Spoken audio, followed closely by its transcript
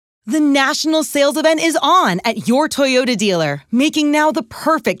The national sales event is on at your Toyota dealer, making now the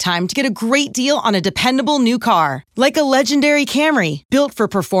perfect time to get a great deal on a dependable new car. Like a legendary Camry, built for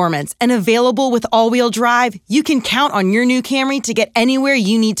performance and available with all-wheel drive, you can count on your new Camry to get anywhere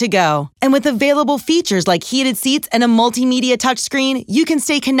you need to go. And with available features like heated seats and a multimedia touchscreen, you can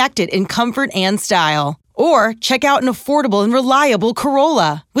stay connected in comfort and style. Or check out an affordable and reliable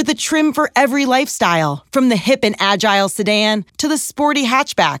Corolla with a trim for every lifestyle, from the hip and agile sedan to the sporty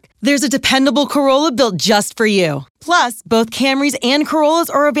hatchback. There's a dependable Corolla built just for you. Plus, both Camrys and Corollas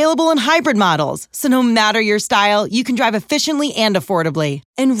are available in hybrid models, so no matter your style, you can drive efficiently and affordably.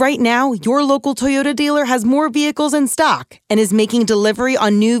 And right now, your local Toyota dealer has more vehicles in stock and is making delivery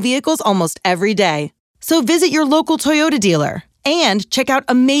on new vehicles almost every day. So visit your local Toyota dealer. And check out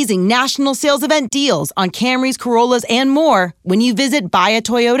amazing national sales event deals on Camrys, Corollas, and more when you visit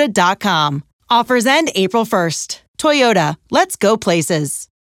buyatoyota.com. Offers end April 1st. Toyota, let's go places.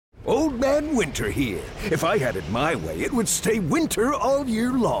 Old Man Winter here. If I had it my way, it would stay winter all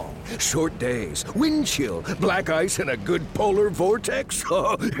year long. Short days, wind chill, black ice, and a good polar vortex.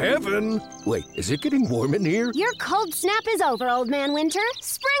 Oh, heaven. Wait, is it getting warm in here? Your cold snap is over, Old Man Winter.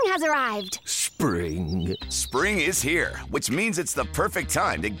 Spring has arrived. Spring. Spring is here, which means it's the perfect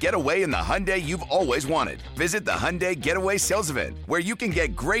time to get away in the Hyundai you've always wanted. Visit the Hyundai Getaway Sales Event, where you can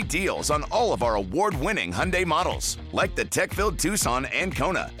get great deals on all of our award-winning Hyundai models, like the tech-filled Tucson and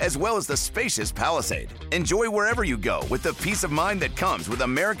Kona, as well as the spacious Palisade. Enjoy wherever you go with the peace of mind that comes with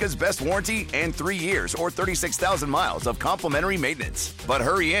America's best warranty and 3 years or 36,000 miles of complimentary maintenance. But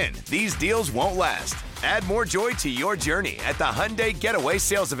hurry in, these deals won't last. Add more joy to your journey at the Hyundai Getaway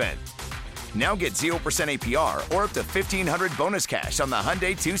Sales Event. Now get 0% APR or up to $1,500 bonus cash on the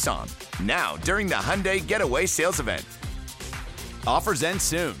Hyundai Tucson. Now, during the Hyundai Getaway Sales Event. Offers end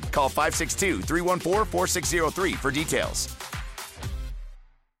soon. Call 562-314-4603 for details.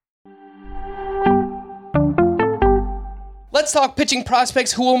 Let's talk pitching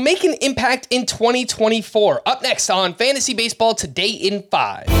prospects who will make an impact in 2024. Up next on Fantasy Baseball Today in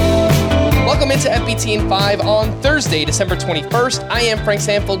 5. Welcome into FBT in 5 on Thursday, December 21st. I am Frank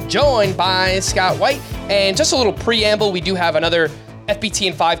Stanfield, joined by Scott White. And just a little preamble, we do have another FBT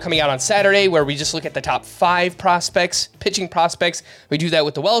in 5 coming out on Saturday where we just look at the top 5 prospects, pitching prospects. We do that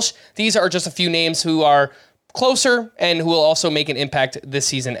with the Welsh. These are just a few names who are closer and who will also make an impact this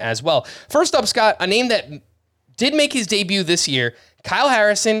season as well. First up, Scott, a name that did make his debut this year, Kyle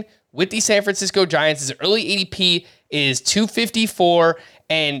Harrison with the San Francisco Giants. His early ADP is 254,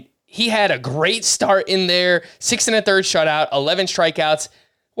 and he had a great start in there, 6 1/3 shutout, 11 strikeouts,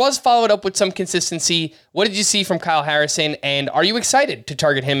 was followed up with some consistency. What did you see from Kyle Harrison, and are you excited to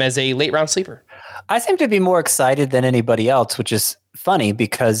target him as a late-round sleeper? I seem to be more excited than anybody else, which is funny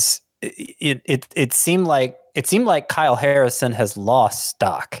because it seemed like Kyle Harrison has lost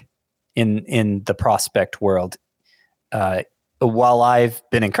stock in the prospect world. While I've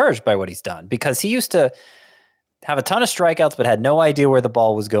been encouraged by what he's done, because he used to have a ton of strikeouts, but had no idea where the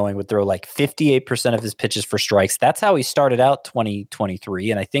ball was going, would throw like 58% of his pitches for strikes. That's how he started out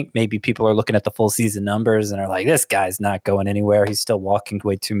 2023. And I think maybe people are looking at the full season numbers and are like, this guy's not going anywhere. He's still walking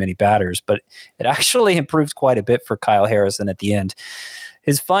way too many batters, but it actually improved quite a bit for Kyle Harrison at the end.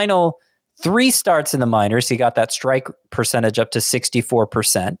 His final 3 starts in the minors, he got that strike percentage up to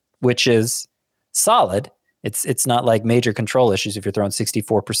 64%, which is solid. It's not like major control issues if you're throwing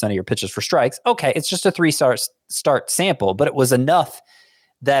 64% of your pitches for strikes. Okay, it's just a 3-start sample, but it was enough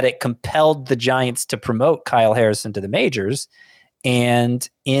that it compelled the Giants to promote Kyle Harrison to the majors. And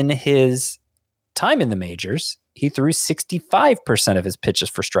in his time in the majors, he threw 65% of his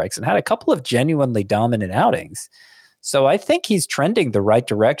pitches for strikes and had a couple of genuinely dominant outings. So I think he's trending the right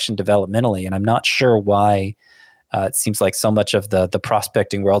direction developmentally, and I'm not sure why it seems like so much of the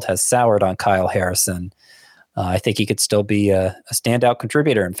prospecting world has soured on Kyle Harrison. I think he could still be a standout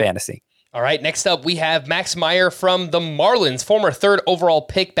contributor in fantasy. All right, next up, we have Max Meyer from the Marlins, former 3rd overall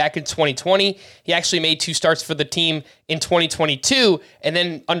pick back in 2020. He actually made 2 starts for the team in 2022 and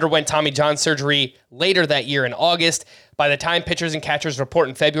then underwent Tommy John surgery later that year in August. By the time pitchers and catchers report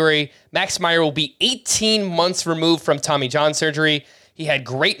in February, Max Meyer will be 18 months removed from Tommy John surgery. He had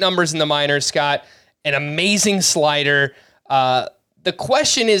great numbers in the minors, Scott, an amazing slider. The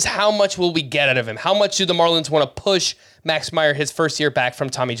question is, how much will we get out of him? How much do the Marlins want to push Max Meyer his first year back from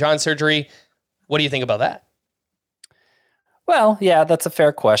Tommy John surgery? What do you think about that? Well, yeah, that's a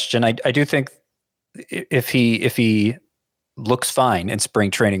fair question. I do think if he looks fine in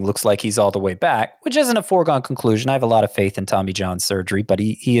spring training, looks like he's all the way back, which isn't a foregone conclusion. I have a lot of faith in Tommy John's surgery, but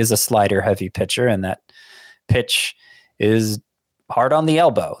he is a slider-heavy pitcher, and that pitch is hard on the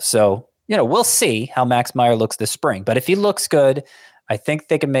elbow. So, we'll see how Max Meyer looks this spring. But if he looks good, I think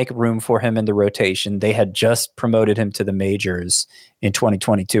they can make room for him in the rotation. They had just promoted him to the majors in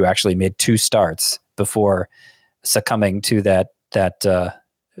 2022, actually made 2 starts before succumbing to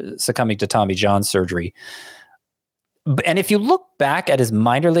succumbing to Tommy John surgery. And if you look back at his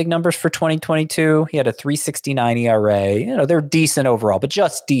minor league numbers for 2022, he had a 3.69 ERA. They're decent overall, but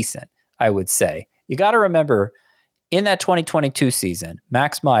just decent, I would say. You got to remember, in that 2022 season,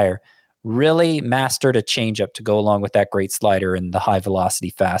 Max Meyer really mastered a changeup to go along with that great slider and the high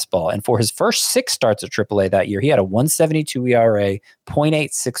velocity fastball. And for his first 6 starts at AAA that year, he had a 1.72 ERA,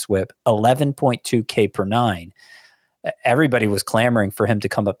 0.86 whip, 11.2 K per 9. Everybody was clamoring for him to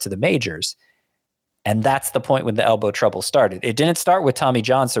come up to the majors. And that's the point when the elbow trouble started. It didn't start with Tommy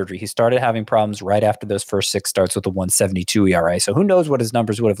John surgery. He started having problems right after those first 6 starts with a 1.72 ERA. So who knows what his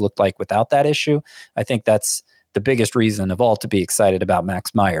numbers would have looked like without that issue. I think that's the biggest reason of all to be excited about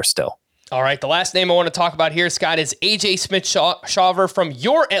Max Meyer still. All right, the last name I want to talk about here, Scott, is A.J. Smith-Shawver from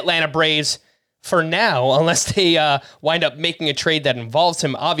your Atlanta Braves for now, unless they wind up making a trade that involves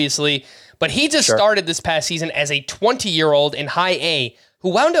him, obviously. But he just started this past season as a 20-year-old in high A who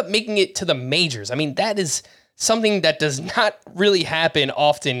wound up making it to the majors. I mean, that is something that does not really happen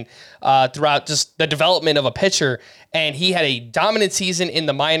often throughout just the development of a pitcher. And he had a dominant season in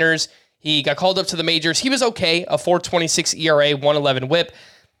the minors. He got called up to the majors. He was okay, a 4.26 ERA, 1.11 whip.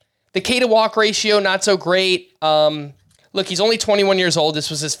 The K to walk ratio, not so great. Look, he's only 21 years old. This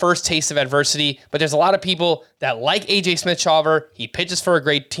was his first taste of adversity, but there's a lot of people that like A.J. Smith-Shawver. He pitches for a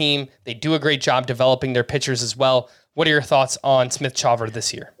great team. They do a great job developing their pitchers as well. What are your thoughts on Smith-Shawver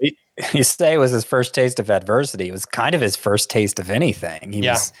this year? You say it was his first taste of adversity. It was kind of his first taste of anything.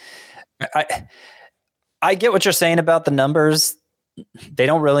 I get what you're saying about the numbers. They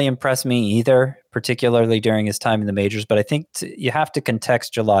don't really impress me either, particularly during his time in the majors, but I think you have to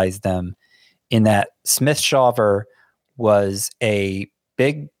contextualize them in that Smith-Shawver was a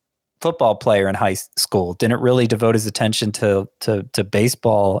big football player in high school, didn't really devote his attention to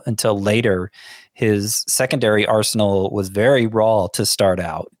baseball until later. His secondary arsenal was very raw to start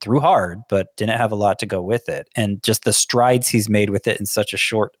out, threw hard, but didn't have a lot to go with it. And just the strides he's made with it in such a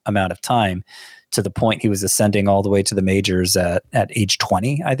short amount of time, to the point he was ascending all the way to the majors at age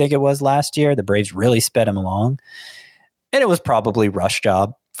 20, I think it was last year. The Braves really sped him along. And it was probably rush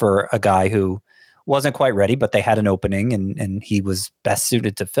job for a guy who wasn't quite ready, but they had an opening and he was best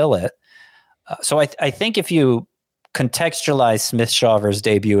suited to fill it. So I think if you contextualize Smith-Shawver's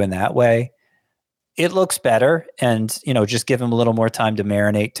debut in that way, it looks better, and just give him a little more time to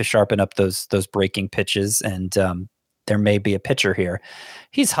marinate, to sharpen up those breaking pitches, and there may be a pitcher here.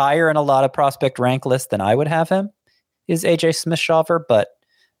 He's higher in a lot of prospect rank lists than I would have him, is A.J. Smith-Shawver, but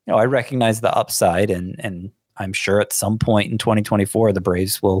I recognize the upside, and I'm sure at some point in 2024 the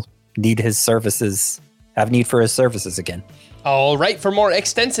Braves will need his services, have need for his services again. All right, for more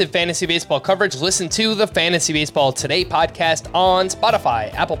extensive fantasy baseball coverage, listen to the Fantasy Baseball Today podcast on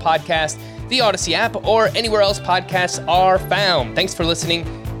Spotify, Apple Podcasts, the Odyssey app, or anywhere else podcasts are found. Thanks for listening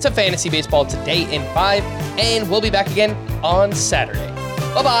to Fantasy Baseball Today in 5, and we'll be back again on Saturday.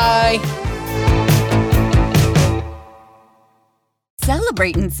 Bye-bye!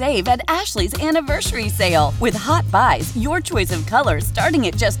 Celebrate and save at Ashley's Anniversary Sale. With Hot Buys, your choice of colors starting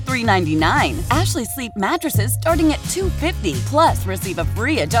at just $3.99. Ashley Sleep mattresses starting at $2.50. Plus, receive a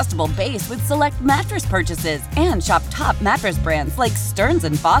free adjustable base with select mattress purchases. And shop top mattress brands like Stearns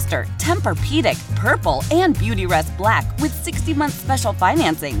 & Foster, Tempur-Pedic, Purple, and Beautyrest Black with 60-month special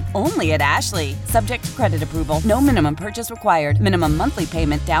financing. Only at Ashley. Subject to credit approval. No minimum purchase required. Minimum monthly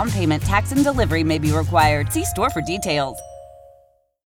payment, down payment, tax, and delivery may be required. See store for details.